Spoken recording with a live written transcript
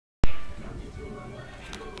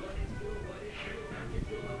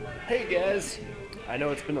Hey guys, I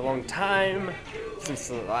know it's been a long time since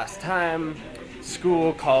the last time.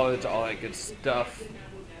 School, college, all that good stuff.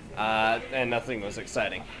 And nothing was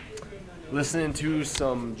exciting. Listening to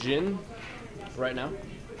some gin right now.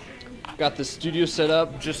 Got the studio set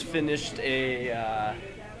up, just finished a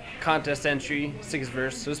contest entry, 6th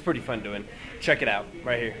verse, so it's pretty fun doing. Check it out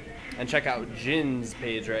right here. And check out Jin's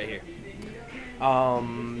page right here.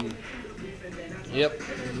 Yep.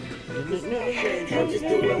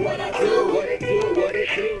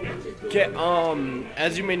 Okay,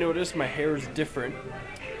 as you may notice, my hair is different.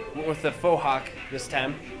 Went with the faux hawk this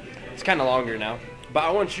time. It's kind of longer now. But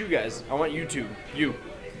I want you guys, I want you to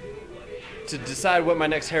decide what my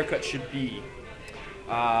next haircut should be.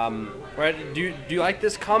 Right? Do you like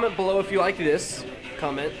this? Comment below if you like this.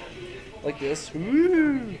 Comment like this.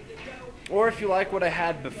 Woo! Or if you like what I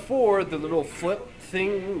had before, the little flip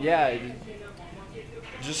thing. Yeah.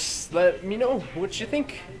 Just let me know what you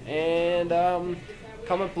think, and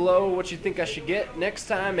comment below what you think I should get next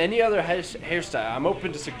time. Any other hairstyle, I'm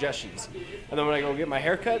open to suggestions. And then when I go get my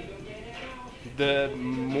haircut, the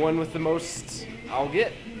one with the most I'll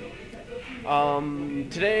get.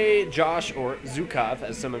 Today, Josh, or Zukov,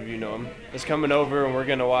 as some of you know him, is coming over, and we're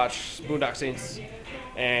gonna watch Boondock Saints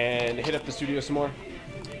and hit up the studio some more.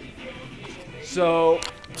 So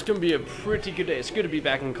it's gonna be a pretty good day. It's good to be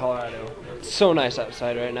back in Colorado. It's so nice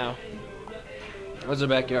outside right now. How's the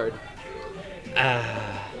backyard?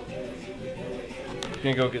 Gonna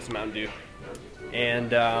go get some Mountain Dew.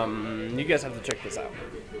 And you guys have to check this out.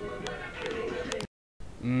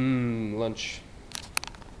 Lunch.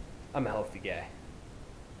 I'm a healthy guy.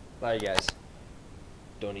 A lot of you guys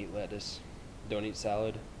don't eat lettuce, don't eat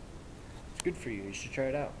salad. It's good for you. You should try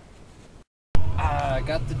it out. I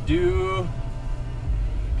got the dew.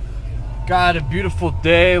 Got a beautiful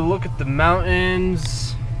day. Look at the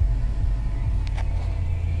mountains.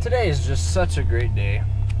 Today is just such a great day.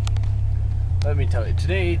 Let me tell you,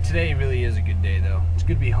 today really is a good day though. It's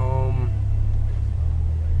good to be home.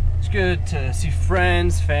 It's good to see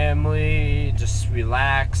friends, family, just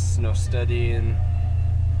relax, no studying.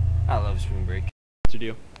 I love spring break. What's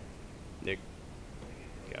your deal? Nick.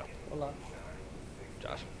 Go. Hola.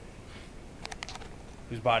 Josh.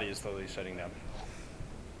 Whose body is slowly shutting down.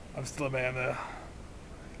 I'm still a man though.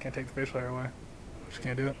 Can't take the facial hair away. Just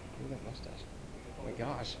can't do it. Look at that mustache. Oh my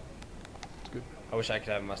gosh. It's good. I wish I could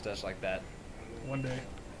have a mustache like that. One day.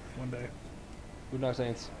 One day. Boondock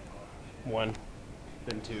Saints. 1.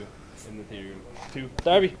 Then 2. In the theater room. 2.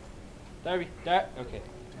 Darby. Okay.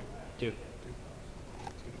 2.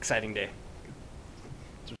 Exciting day.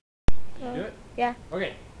 Did you do it? Yeah.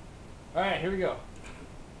 Okay. Alright, here we go.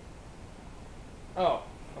 Oh,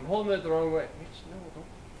 I'm holding it the wrong way. No, don't.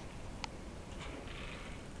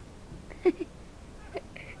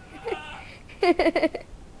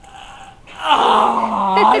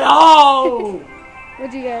 Oh, no!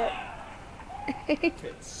 What'd you get?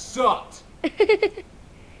 It sucked.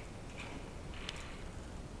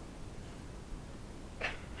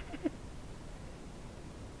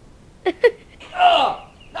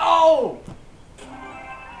 No!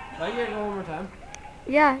 Can I get it one more time?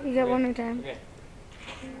 Yeah, you got Okay. one more time. Okay.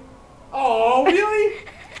 Oh, really?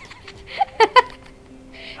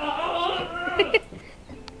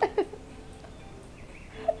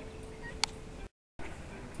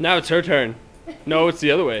 Now it's her turn. No, it's the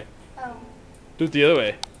other way. Oh. Do it the other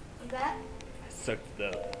way. Is that? I sucked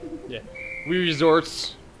it up. Yeah. We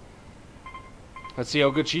resorts. Let's see how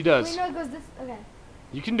good she does. Wait, no, it goes this. Okay.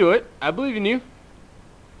 You can do it. I believe in you.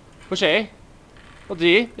 Push A. Well,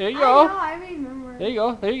 D. There you I go. know, I remember. There you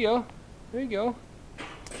go. There you go. There you go.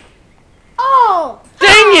 Oh!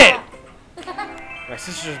 Dang it! My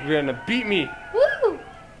sister's gonna beat me. Woo!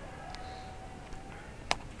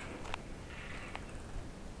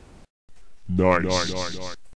 Nice.